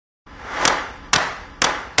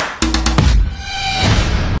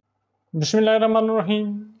बिस्मिल्लाहिर्रहमानिर्रहीम।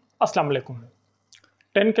 अस्सलाम वालेकुम।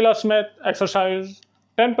 10 क्लास मैथ एक्सरसाइज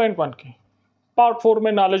 10.1 की पार्ट 4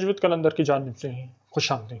 में नॉलेज विद कलंदर की जानिब से ही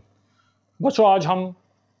खुशामदीद। बच्चों, आज हम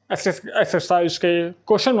एक्सरसाइज के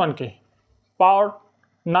क्वेश्चन 1 के पार्ट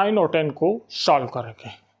 9 और 10 को सॉल्व करेंगे।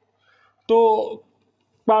 तो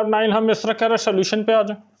पार्ट 9 हम इस तरह कह रहे हैं, सोल्यूशन पे आ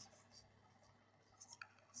जाए।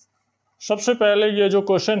 सबसे पहले ये जो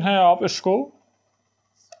क्वेश्चन है आप इसको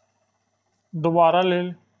दोबारा ले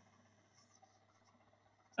लें।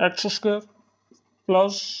 X square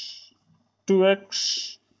plus 2x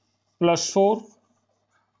plus 4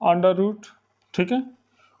 under root, ठीक है।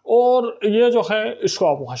 और ये जो है इसको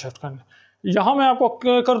आप वहाँ शिफ्ट करना है। यहाँ मैं आपको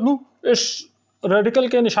क्या कर दूँ, इस रेडिकल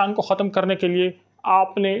के निशान को ख़त्म करने के लिए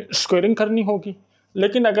आपने स्क्वायरिंग करनी होगी।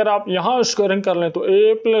 लेकिन अगर आप यहाँ स्क्वायरिंग कर लें तो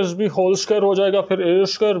a plus B whole square हो जाएगा, फिर a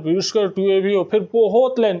square B square 2ab हो, फिर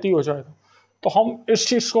बहुत लेंथी हो जाएगा। तो हम इस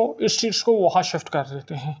चीज़ को वहाँ शिफ्ट कर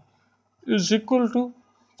देते हैं। इज इक्वल टू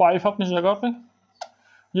 5 अपनी जगह पे,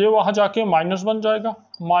 ये वहाँ जाके माइनस बन जाएगा,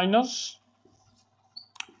 minus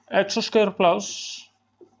x square plus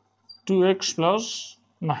 2x plus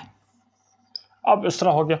 9। अब इस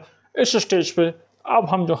तरह हो गया। इस स्टेज पे अब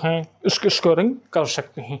हम जो हैं इसकी स्क्वायरिंग कर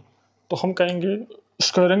सकते हैं। तो हम कहेंगे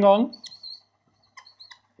स्क्वायरिंग ऑन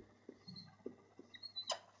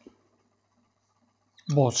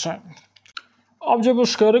बोथ साइड। अब जब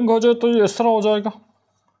स्क्वायरिंग हो जाए तो ये इस तरह हो जाएगा,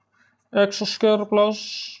 x square plus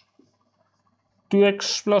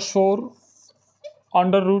 2x plus 4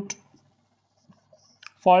 under root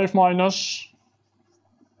 5 minus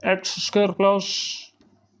x square plus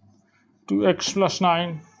 2x plus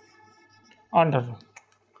 9 under root.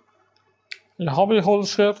 यहाँ भी होल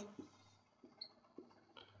स्क्वायर,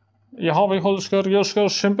 यहाँ भी होल स्क्वायर, ये स्क्वायर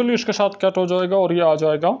सिंपली इसके साथ कट हो जाएगा और ये आ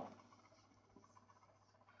जाएगा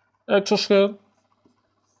x square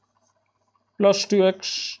plus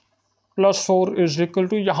 2x plus 4 is equal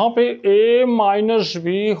to, यहाँ पे a minus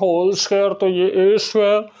B whole square, तो ये a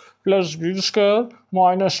square plus B square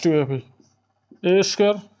minus 2ab, a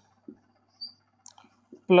square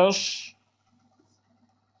plus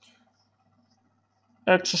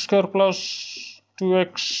x square plus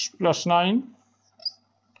 2x plus 9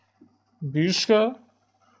 B square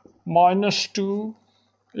minus 2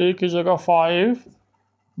 a की जगह 5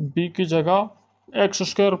 b की जगह x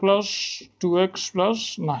square plus 2x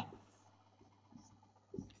plus 9।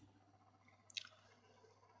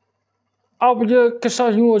 अब ये किस्सा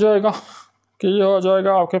यूँ हो जाएगा कि ये हो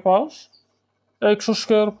जाएगा आपके पास x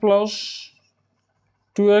square plus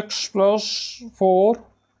 2x plus 4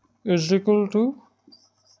 is equal to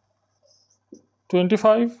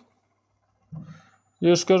 25।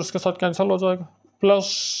 ये स्क्वायर इसके साथ कैंसिल हो जाएगा, plus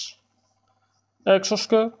x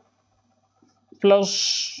square plus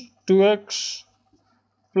 2x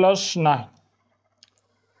plus 9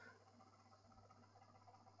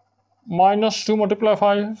 minus 2 multiply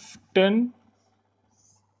 5 10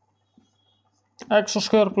 x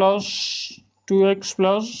square plus 2x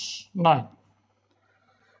plus 9।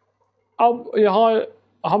 अब यहाँ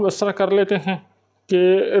हम इस तरह कर लेते हैं कि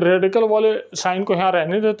रेडिकल वाले साइन को यहाँ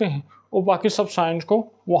रहने देते हैं और बाकी सब साइंस को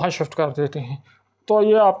वहाँ शिफ्ट कर देते हैं। तो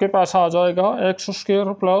ये आपके पास आ जाएगा x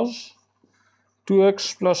square plus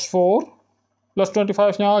 2x plus 4 plus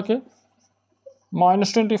 25 यहाँ आके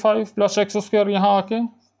माइनस 25 प्लस एक्स स्क्वायर यहाँ आके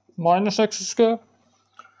माइनस एक्स स्क्वायर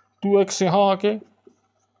 2x यहाँ आके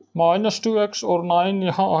माइनस 2x और 9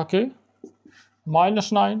 यहाँ आके माइनस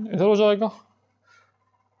 9 इधर हो जाएगा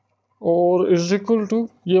और इज इक्वल टू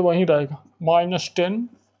ये वहीं रहेगा minus 10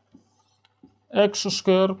 x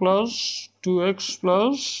square plus 2x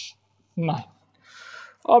plus 9।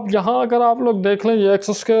 अब यहाँ अगर आप लोग देख लें, ये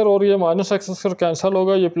एक्स स्क्वायर और ये माइनस एक्स स्क्वायर कैंसिल हो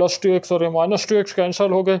गए, ये प्लस 2x और ये माइनस 2x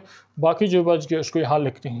कैंसिल हो गए, बाकी जो बच गया उसको यहाँ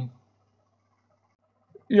लिखते हैं।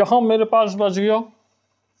 यहाँ मेरे पास बच गया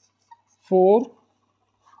 4,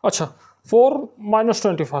 अच्छा 4 माइनस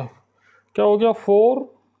 25 क्या हो गया, 4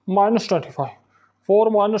 माइनस 25, 4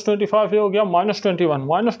 माइनस 25 ये हो गया माइनस 21,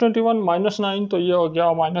 माइनस 21 माइनस 9 तो ये हो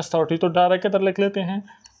गया माइनस 30। तो डायरेक्ट इधर लिख लेते हैं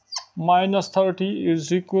minus 30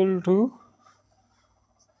 is equal to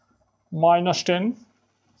minus 10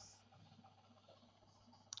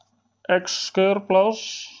 x square plus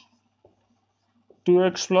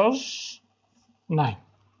 2x plus 9।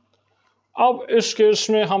 अब इस केस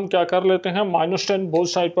में हम क्या कर लेते हैं, माइनस 10 बोथ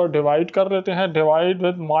साइड पर डिवाइड कर लेते हैं, divide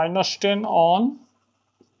with minus 10 on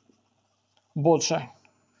both side.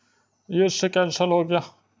 ये इससे कैंसिल हो गया,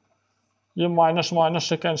 ये माइनस माइनस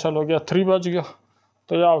से कैंसिल हो गया, 3 बच गया।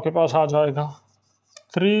 तो ये आपके पास आ जाएगा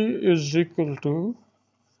 3 is equal to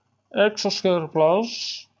x square plus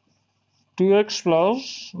 2x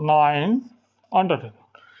plus 9 under.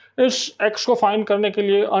 इस x को फाइंड करने के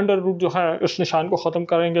लिए अंडर रूट जो है इस निशान को ख़त्म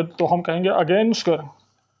करेंगे तो हम कहेंगे again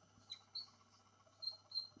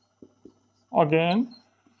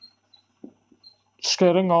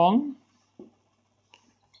squaring on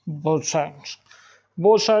both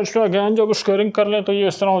sides पे अगेन जब स्क्वायरिंग कर लें तो ये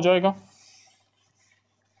इस तरह हो जाएगा।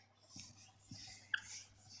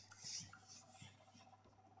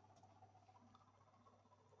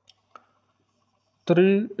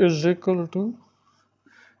 Three is equal to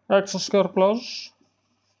x square plus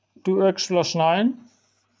 2x plus 9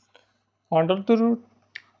 under the root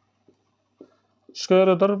square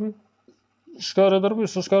इधर भी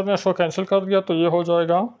इस स्क्वायर ने इसको कैंसिल कर दिया तो ये हो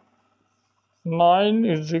जाएगा 9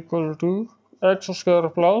 is equal to x square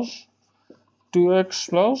plus 2x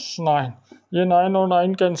plus 9। ये 9 और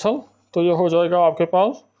 9 कैंसिल तो ये हो जाएगा आपके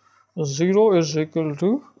पास 0 is equal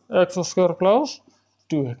to x square plus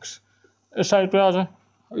 2x। इस साइड पे आ जाए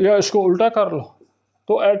या इसको उल्टा कर लो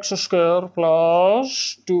तो x square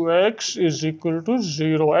plus 2x is equal to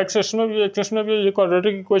 0। X इसमें भी ये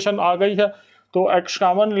क्वाड्रेटिक इक्वेशन आ गई है तो x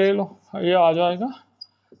कॉमन ले लो, ये आ जाएगा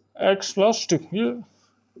x प्लस 2 ये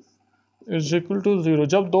इज इक्वल टू 0।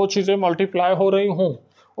 जब दो चीज़ें मल्टीप्लाई हो रही हों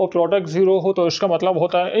और प्रोडक्ट 0 हो तो इसका मतलब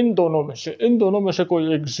होता है इन दोनों में से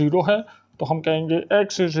कोई एक 0 है तो हम कहेंगे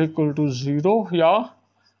x इज इक्वल टू 0 या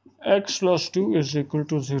x plus 2 is equal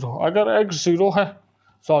to 0। अगर x 0 है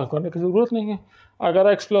सॉल्व करने की ज़रूरत नहीं है,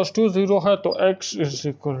 अगर x प्लस 2 0 है तो x इज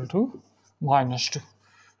इक्वल टू -2।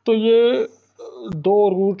 तो ये दो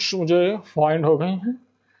रूट्स मुझे फाइंड हो गए हैं।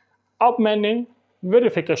 अब मैंने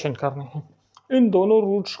वेरिफिकेशन करनी है, इन दोनों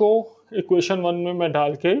रूट्स को इक्वेशन 1 में मैं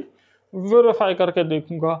डाल के वेरीफाई करके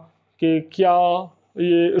देखूंगा कि क्या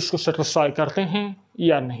ये इसको सेटिस्फाई करते हैं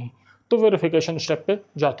या नहीं। तो वेरिफिकेशन स्टेप पे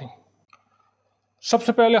जाते हैं।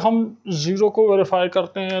 सबसे पहले हम 0 को वेरीफाई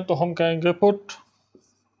करते हैं तो हम कहेंगे put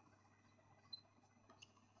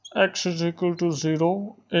x is equal to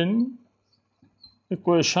 0 in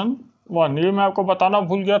equation 1। ये मैं आपको बताना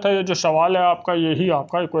भूल गया था, ये जो सवाल है आपका यही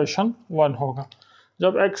आपका इक्वेशन 1 होगा।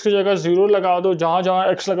 जब x की जगह 0 लगा दो, जहाँ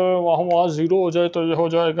जहाँ x लगा हुआ वहाँ 0 हो जाए तो ये हो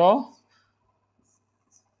जाएगा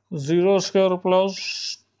 0 square plus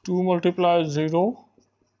 2 multiply 0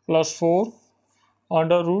 plus 4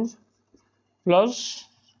 under root plus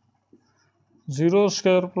 0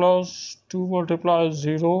 square plus 2 multiply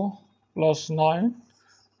 0 plus 9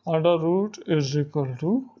 under root is equal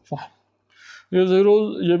to 5। ये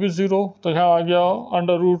 0 ये भी 0 तो यहाँ आ गया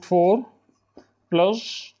under root 4 plus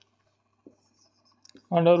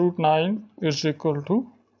under root 9 is equal to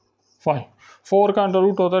 5। 4 का अंडर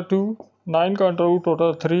रूट होता है 2, 9 का अंडर रूट होता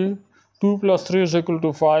है 3, 2 plus 3 is equal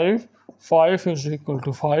to 5, 5 is equal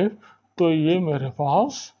to 5। तो ये मेरे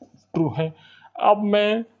पास ट्रू है। अब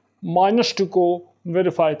मैं -2 को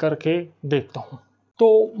वेरीफाई करके देखता हूँ।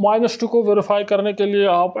 तो -2 को वेरीफाई करने के लिए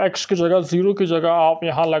आप x की जगह 0 की जगह आप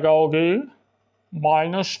यहाँ लगाओगे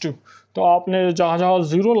 -2। तो आपने जहाँ जहाँ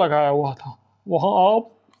 0 लगाया हुआ था वहाँ आप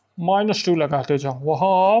 -2 लगाते जाओ, वहाँ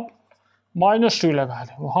आप -2 लगा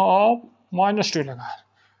दें, वहाँ आप -2 लगा दें।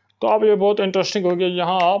 तो अब ये बहुत इंटरेस्टिंग हो गया,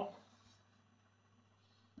 यहाँ आप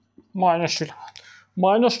 -2 लगा दें।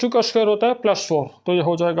 -2 का स्क्वायर होता है +4 तो ये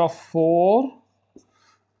हो जाएगा 4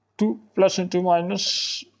 2 plus into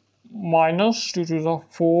minus -2 to the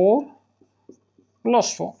 4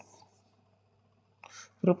 plus 4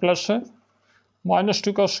 फिर प्लस है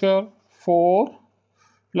 -2 का square 4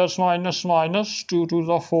 plus minus 2 to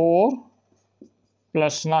the 4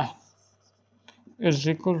 plus 9 is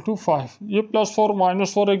equal to 5। ये +4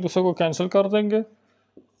 -4 एक दूसरे को कैंसिल कर देंगे।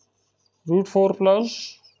 √4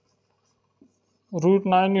 प्लस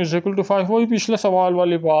 √9 इज इक्वल टू 5। वही पिछले सवाल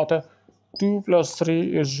वाली बात है, 2 plus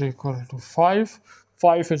 3 is equal to 5,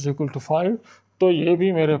 5 is equal to 5। तो ये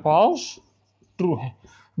भी मेरे पास ट्रू है।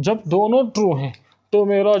 जब दोनों ट्रू हैं तो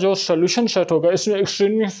मेरा जो सोल्यूशन सेट होगा इसमें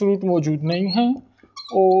एक्सट्रीनियस रूट मौजूद नहीं है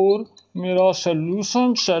और मेरा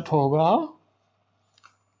सोल्यूशन सेट होगा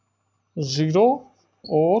 0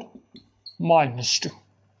 और -2।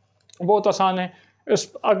 बहुत आसान है।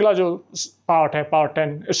 इस अगला जो पार्ट है, पार्ट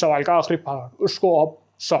 10, इस सवाल का आखिरी पार्ट, उसको आप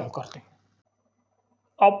सॉल्व करते हैं।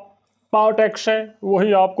 अब पार्ट x है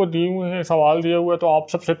वही आपको दिए हुए हैं, सवाल दिए हुए, तो आप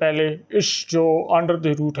सबसे पहले इस जो अंडर द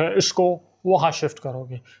रूट है इसको वहाँ शिफ्ट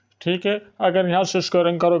करोगे। ठीक है, अगर यहाँ से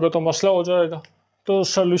स्क्वायरिंग करोगे तो मसला हो जाएगा। तो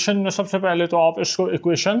सोल्यूशन में सबसे पहले तो आप इसको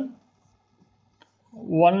इक्वेशन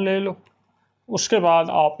 1 ले लो, उसके बाद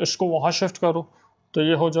आप इसको वहाँ शिफ्ट करो तो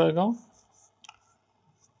ये हो जाएगा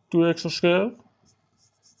 2x square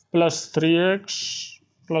plus 3x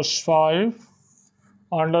plus 5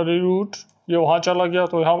 under the root, ये वहाँ चला गया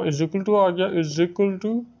तो यहाँ इज इक्वल टू आ गया, इज इक्वल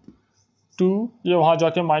टू 2, ये वहाँ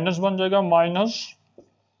जाके माइनस बन जाएगा,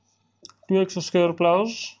 -2x square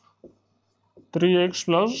plus 3x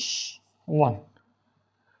plus 1।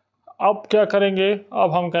 अब क्या करेंगे,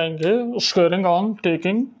 अब हम कहेंगे squaring on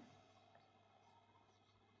taking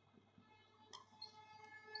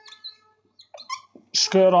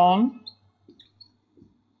square on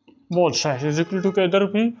both side is equal to के इधर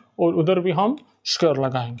भी और उधर भी हम स्क्वायर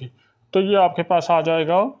लगाएंगे। तो ये आपके पास आ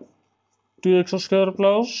जाएगा 2x square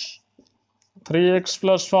plus 3x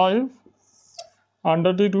plus 5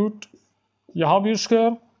 under the root, यहाँ भी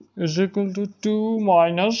square is equal to 2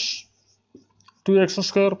 minus 2x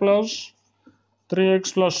square plus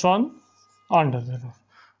 3x plus 1 under the root,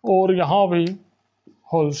 और यहाँ भी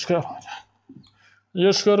होल स्क्वायर हो जाए।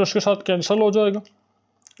 ये स्क्वायर उसके साथ कैंसिल हो जाएगा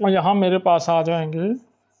और यहाँ मेरे पास आ जाएंगे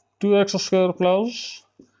 2x square plus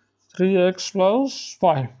 3x plus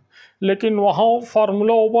 5। लेकिन वहाँ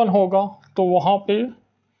फार्मूला ओपन होगा तो वहाँ पे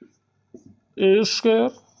ए square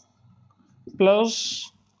plus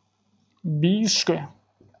B square,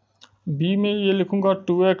 B में ये लिखूँगा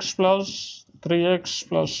 2x प्लस 3x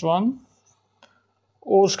प्लस 1,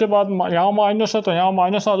 और उसके बाद यहाँ माइनस है तो यहाँ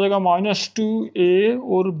माइनस आ जाएगा -2a,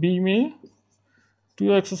 और बी में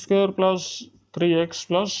 2x square plus 3x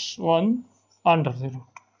plus 1 under the root.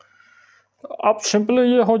 अब सिंपली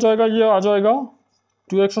ये हो जाएगा, ये आ जाएगा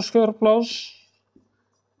 2x square plus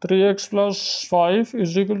 3x plus 5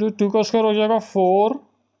 is equal to 2 का स्क्वायर हो जाएगा 4,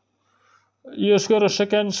 ये स्क्वायर इससे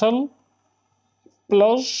cancel,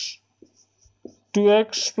 plus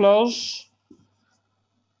 2x plus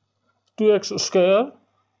 2x square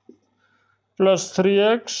plus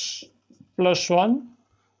 3x plus 1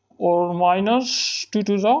 और माइनस 2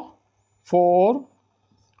 टू ज़ा 4,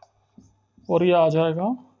 और ये आ जाएगा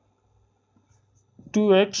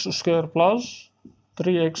 2x square plus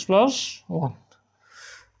 3x plus 1।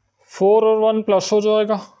 4 और 1 प्लस हो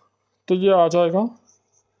जाएगा तो ये आ जाएगा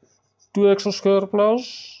 2x square plus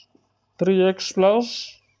 3x plus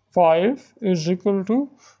 5 is equal to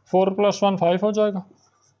 4 plus 1 5 हो जाएगा,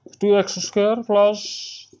 2x square plus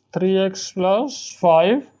 3x plus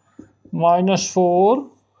 5 minus 4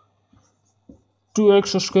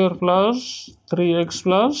 2x square plus 3x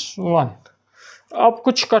plus 1। अब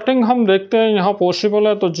कुछ कटिंग हम देखते हैं यहाँ पॉसिबल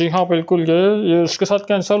है तो जी हाँ बिल्कुल, ये इसके साथ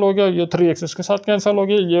कैंसिल हो गया, ये 3x इसके साथ कैंसिल हो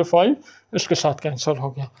गया, ये 5 इसके साथ कैंसिल हो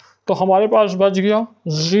गया, तो हमारे पास बच गया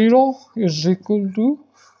 0 is equal to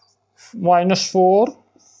 -4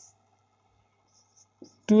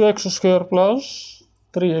 2x square plus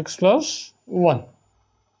 3x plus 1।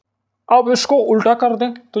 अब इसको उल्टा कर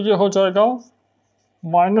दें तो ये हो जाएगा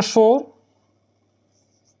 -4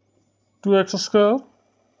 2x square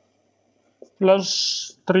plus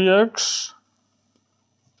 3x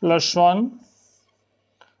plus 1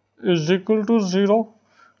 is equal to 0,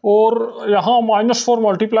 और यहाँ -4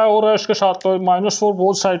 मल्टीप्लाई हो रहा है इसके साथ तो -4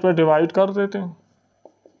 बोथ साइड पे डिवाइड कर देते हैं,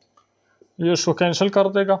 ये इसको कैंसिल कर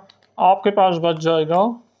देगा। आपके पास बच जाएगा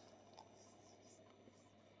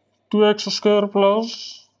 2x square plus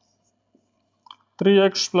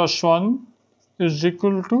 3x plus 1 is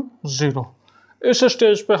equal to 0। इस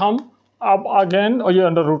स्टेज पे हम अब अगेन, और ये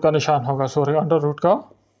अंडर रूट का निशान होगा, सॉरी अंडर रूट का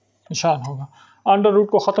निशान होगा, अंडर रूट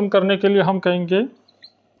को ख़त्म करने के लिए हम कहेंगे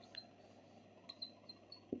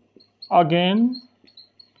again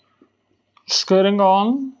squaring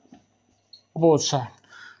on both side.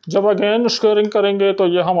 जब अगेन स्क्वायरिंग करेंगे तो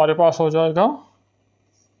ये हमारे पास हो जाएगा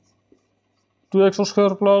 2x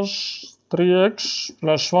square plus 3x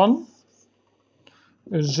plus 1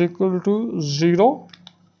 is equal to 0।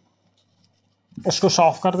 इसको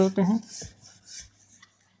साफ कर देते हैं,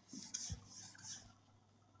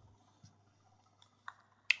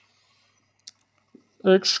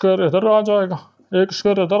 एक स्क्वायर इधर आ जाएगा, एक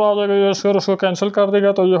स्क्वायर इधर आ जाएगा, ये स्क्वायर उसको कैंसिल कर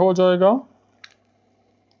देगा तो ये हो जाएगा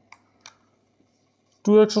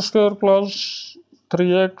 2x square plus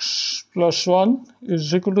 3x plus 1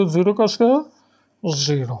 is equal to 0 का स्क्वायर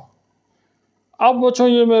 0। अब बच्चों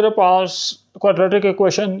ये मेरे पास क्वाड्रेटिक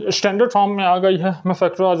इक्वेशन स्टैंडर्ड फॉर्म में आ गई है। मैं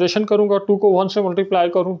फैक्टराइजेशन करूँगा, 2 को 1 से मल्टीप्लाई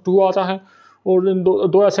करूँ 2 आता है, और इन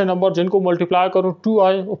दो ऐसे नंबर जिनको मल्टीप्लाई करूँ 2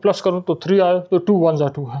 आए और प्लस करूँ तो 3 आए, तो 2 1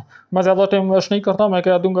 2 है। मैं ज़्यादा टाइम वेस्ट नहीं करता, मैं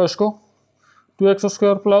कह दूँगा इसको 2x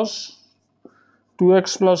square plus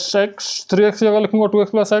 2x plus x, 3x की जगह लिखूँगा 2x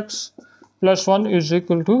plus x plus 1 is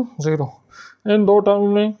equal to 0। इन दो टर्म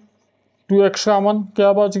में 2x कॉमन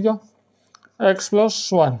क्या बच गया, x प्लस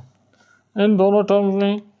 1, इन दोनों टर्म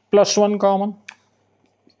में प्लस 1 कॉमन,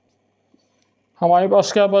 हमारे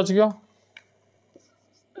पास क्या बच गया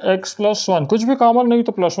x प्लस 1, कुछ भी कॉमन नहीं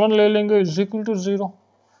तो प्लस 1 ले लेंगे इज इक्वल टू 0।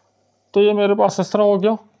 तो ये मेरे पास इस तरह हो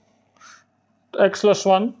गया x प्लस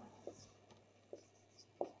 1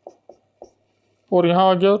 और यहाँ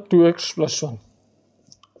आ गया 2x plus 1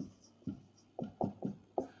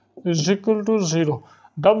 is equal to 0।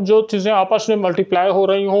 जब जो चीज़ें आपस में मल्टीप्लाई हो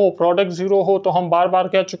रही हो, प्रोडक्ट ज़ीरो हो, तो हम बार बार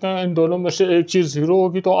कह चुके हैं इन दोनों में से एक चीज़ ज़ीरो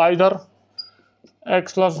होगी, तो either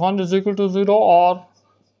x plus one is equal to zero और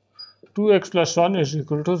 2x plus one is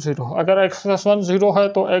equal to zero. अगर x प्लस वन ज़ीरो है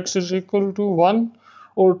तो x is equal to one,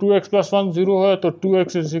 और 2x प्लस वन ज़ीरो है तो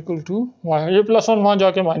 2x is equal to one. ये plus one वहाँ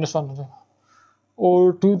जाके माइनस वन हो जाएगा,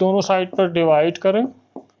 और 2 दोनों साइड पर डिवाइड करें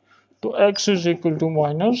तो x is equal to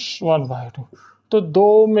minus one by two. तो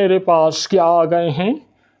दो मेरे पास क्या आ गए हैं,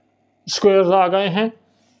 स्क्वायर्स आ गए हैं,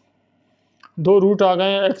 दो रूट आ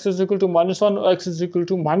गए हैं, x is equal to minus one और x is equal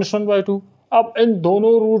to minus one by two. अब इन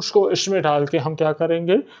दोनों रूट्स को इसमें डाल के हम क्या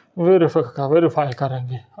करेंगे, वेरीफाई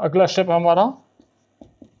करेंगे। अगला स्टेप हमारा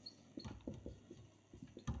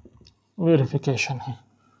वेरिफिकेशन है,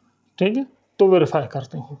 ठीक है। तो वेरीफाई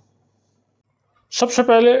करते हैं। सबसे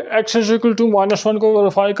पहले x is equal to minus one को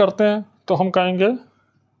वेरीफाई करते हैं, तो हम कहेंगे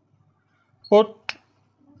put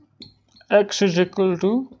x is equal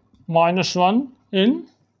to minus one in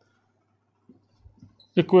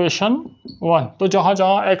equation one. तो जहाँ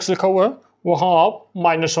जहाँ x लिखा हुआ है वहाँ आप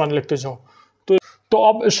माइनस वन लिखते जाओ। तो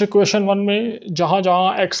अब इस इक्वेशन वन में जहाँ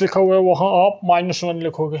जहाँ x लिखा हुआ है वहाँ आप माइनस वन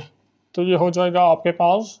लिखोगे, तो ये हो जाएगा आपके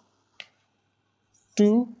पास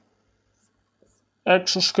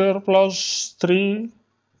 2x square plus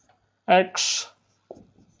 3x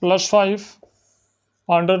plus 5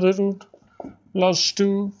 under the root plus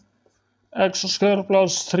 2x square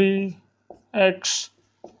plus 3x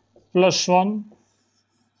plus 1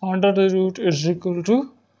 under the root is equal to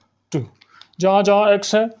 2। जहाँ जहाँ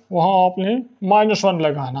x है वहाँ आपने माइनस वन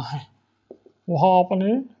लगाना है, वहाँ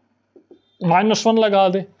आपने माइनस वन लगा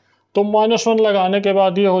दे। तो माइनस वन लगाने के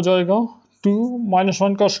बाद ये हो जाएगा 2 माइनस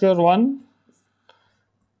वन का square 1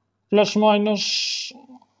 plus minus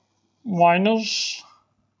minus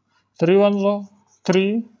 3 one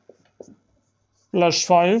 3 plus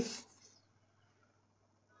 5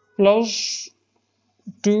 plus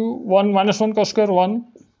 2 1 minus one का square 1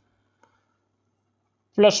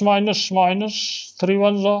 plus minus minus 3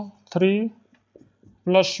 one 3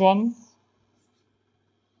 plus 1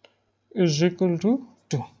 is equal to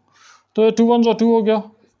 2। तो ये 2 वन 2 हो गया,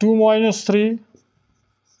 2 minus 3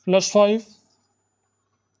 plus 5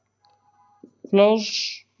 plus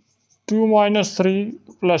 2 minus 3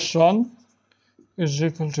 plus 1 is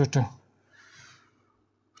equal to 2।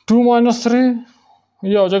 2 minus 3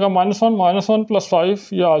 ये आ जाएगा माइनस वन प्लस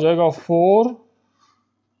 5 ये आ जाएगा 4।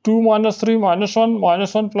 2 minus 3 minus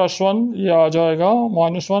one plus 1 ये आ जाएगा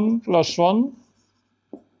minus one plus 1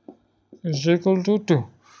 is equal to 2।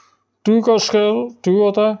 2 का स्क्वायर 2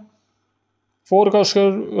 होता है, 4 का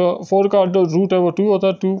स्क्वायर 4 का जो रूट है वो 2 होता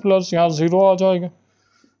है, 2 प्लस यहाँ 0 आ जाएगा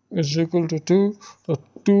इज इक्वल टू 2। तो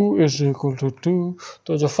 2 इज इक्वल टू 2।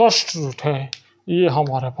 तो जो फर्स्ट रूट है ये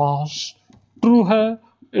हमारे पास ट्रू है,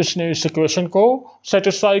 इसने इस इक्वेशन को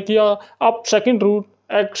सेटिस्फाई किया। अब second root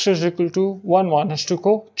x is equal to 1 minus 2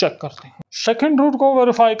 को चेक करते हैं। सेकंड रूट को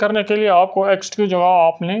वेरीफाई करने के लिए आपको x की जगह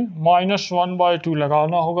आपने माइनस वन बाई टू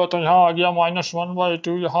लगाना होगा। तो यहाँ आ गया माइनस वन बाई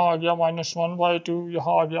टू, यहाँ आ गया माइनस वन बाई टू,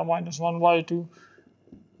 यहाँ आ गया minus one by two,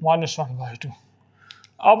 minus one by two.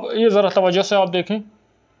 अब ये ज़रा तवज्जो से आप देखें,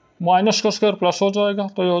 माइनस का स्क्वायर प्लस हो जाएगा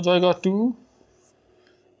तो ये हो जाएगा 2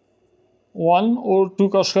 1 और 2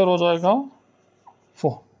 का स्क्वायर हो जाएगा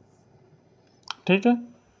 4, ठीक है।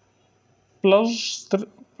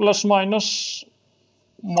 Plus minus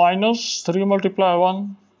minus 3 multiply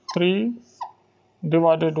 1 3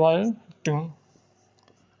 divided by 2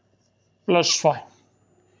 plus 5।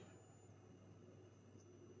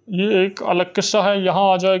 ये एक अलग किस्सा है,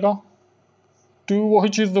 यहाँ आ जाएगा 2 वही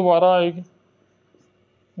चीज़ दोबारा आएगी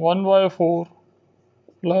 1 by 4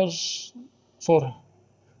 plus sorry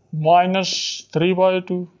minus 3 by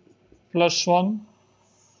 2 plus 1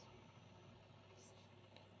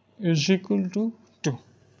 is equal to 2।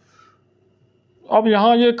 अब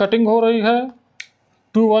यहाँ ये कटिंग हो रही है,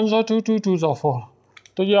 2 1 ज़ा 2 2 2 ज़ा 4,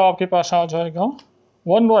 तो ये आपके पास आ जाएगा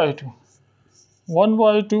 1 by 2 1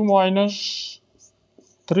 by 2 minus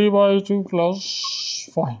 3 by 2 plus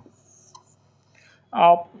 5।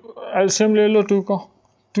 आप एलसीएम ले लो 2 का,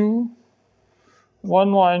 2 1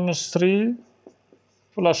 माइनस 3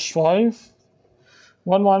 प्लस 5,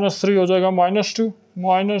 1 माइनस 3 हो जाएगा माइनस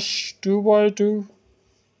 2 बाई 2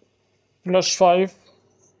 प्लस 5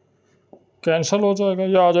 कैंसिल हो जाएगा,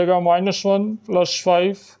 ये आ जाएगा माइनस 1 प्लस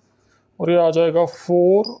 5 और ये आ जाएगा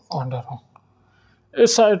 4 अंडर।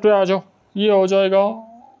 इस साइड पे आ जाओ, ये हो जाएगा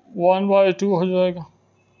 1 बाई 2 हो जाएगा,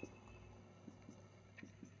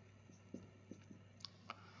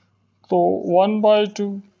 तो 1 by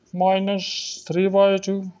 2 minus 3 by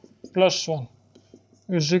 2 plus 1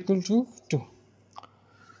 is equal to 2।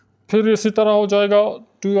 फिर इसी तरह हो जाएगा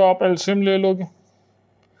 2 आप एलसीएम ले लोगे,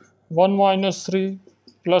 1 minus 3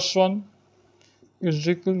 plus 1 is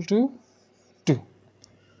equal to 2।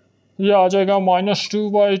 ये आ जाएगा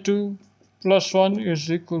 -2/2 plus 1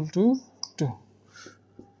 is equal to 2।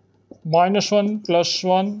 -1 plus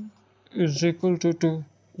 1 is equal to 2,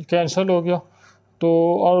 cancel हो गया। तो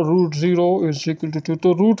और √0 इज इक्वल टू 2,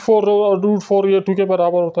 तो √4 ये 2 के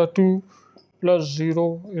बराबर होता है। 2 प्लस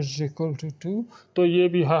 0 इज इक्वल टू 2। तो ये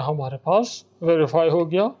भी है हमारे पास, वेरीफाई हो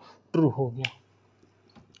गया, ट्रू हो गया।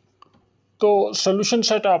 तो सोल्यूशन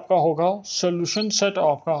सेट आपका होगा, सोल्यूशन सेट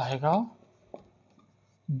आपका आएगा,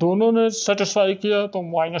 दोनों ने सेटिस्फाई किया तो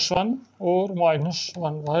 -1 और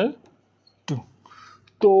 -1/2।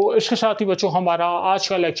 तो इसके साथ ही बच्चों हमारा आज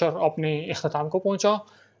का लेक्चर अपने इख्तिताम को पहुंचा।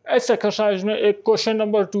 इस एक्सरसाइज में एक क्वेश्चन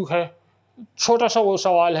नंबर 2 है, छोटा सा वो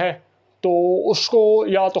सवाल है, तो उसको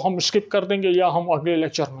या तो हम स्किप कर देंगे या हम अगले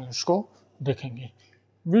लेक्चर में उसको देखेंगे।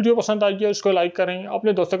 वीडियो पसंद आई है उसको लाइक करें,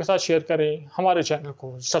 अपने दोस्तों के साथ शेयर करें, हमारे चैनल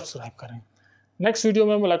को सब्सक्राइब करें। नेक्स्ट वीडियो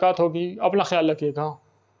में मुलाकात होगी, अपना ख्याल रखिएगा।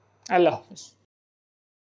 अल्लाह हाफ़िज़।